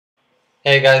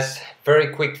Hey guys,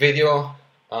 very quick video,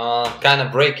 kind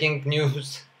of breaking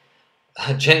news.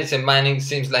 Genesis Mining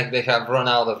seems like they have run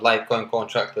out of Litecoin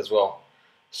contract as well.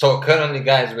 So currently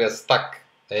guys, we are stuck.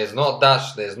 There's no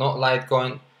Dash, there's no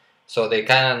Litecoin, so they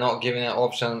kind of not giving an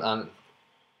option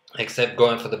except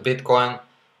going for the Bitcoin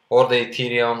or the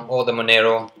Ethereum or the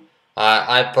Monero.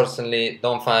 I personally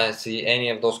don't fancy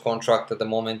any of those contracts at the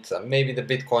moment. Maybe the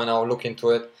Bitcoin, I'll look into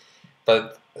it,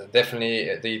 but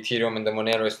definitely the Ethereum and the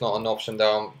Monero is not an option that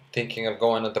I'm thinking of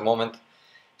going at the moment.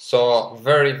 So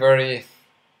very,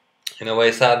 in a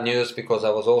way, sad news, because I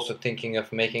was also thinking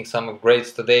of making some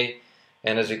upgrades today,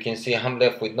 and as you can see, I'm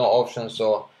left with no options.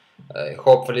 So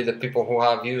hopefully the people who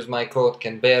have used my code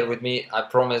can bear with me. I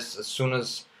promise as soon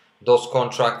as those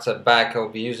contracts are back, I'll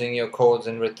be using your codes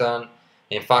in return.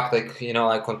 In fact,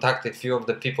 I contacted a few of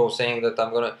the people saying that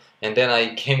I'm gonna, and then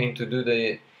I came in to do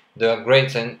the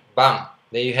upgrades, and bam,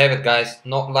 there you have it guys.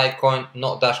 Not Litecoin,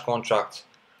 not Dash contracts.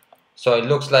 So it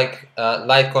looks like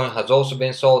Litecoin has also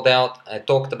been sold out. I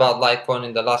talked about Litecoin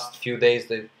in the last few days.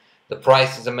 The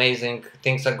price is amazing,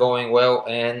 things are going well,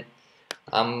 and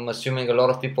I'm assuming a lot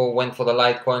of people went for the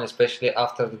Litecoin, especially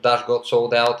after the Dash got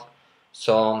sold out.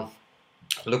 So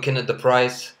looking at the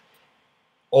price,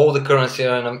 all the currency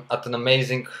are at an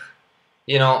amazing,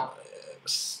 you know,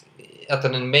 at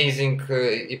an amazing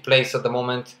place at the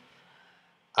moment.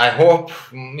 I hope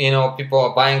people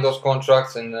are buying those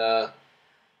contracts, and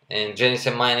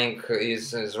Genesis Mining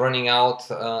is running out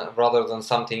rather than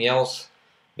something else,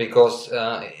 because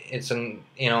it's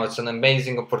an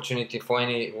amazing opportunity for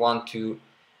anyone to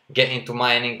get into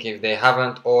mining if they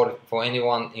haven't, or for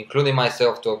anyone, including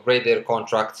myself, to upgrade their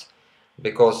contracts,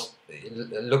 because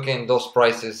looking at those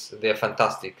prices, they're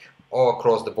fantastic all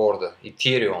across the border.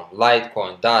 Ethereum,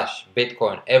 Litecoin, Dash,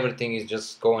 Bitcoin, everything is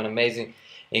just going amazing,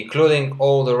 including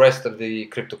all the rest of the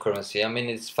cryptocurrency. I mean,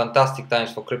 it's fantastic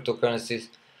times for cryptocurrencies.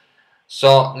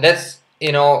 So let's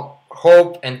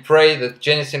hope and pray that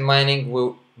Genesis Mining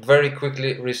will very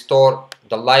quickly restore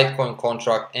the Litecoin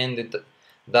contract and the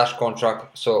Dash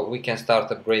contract, so we can start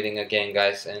upgrading again,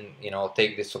 guys, and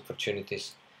take these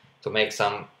opportunities to make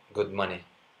some good money.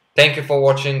 Thank you for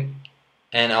watching,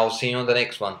 and I'll see you on the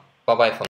next one. Bye bye for now.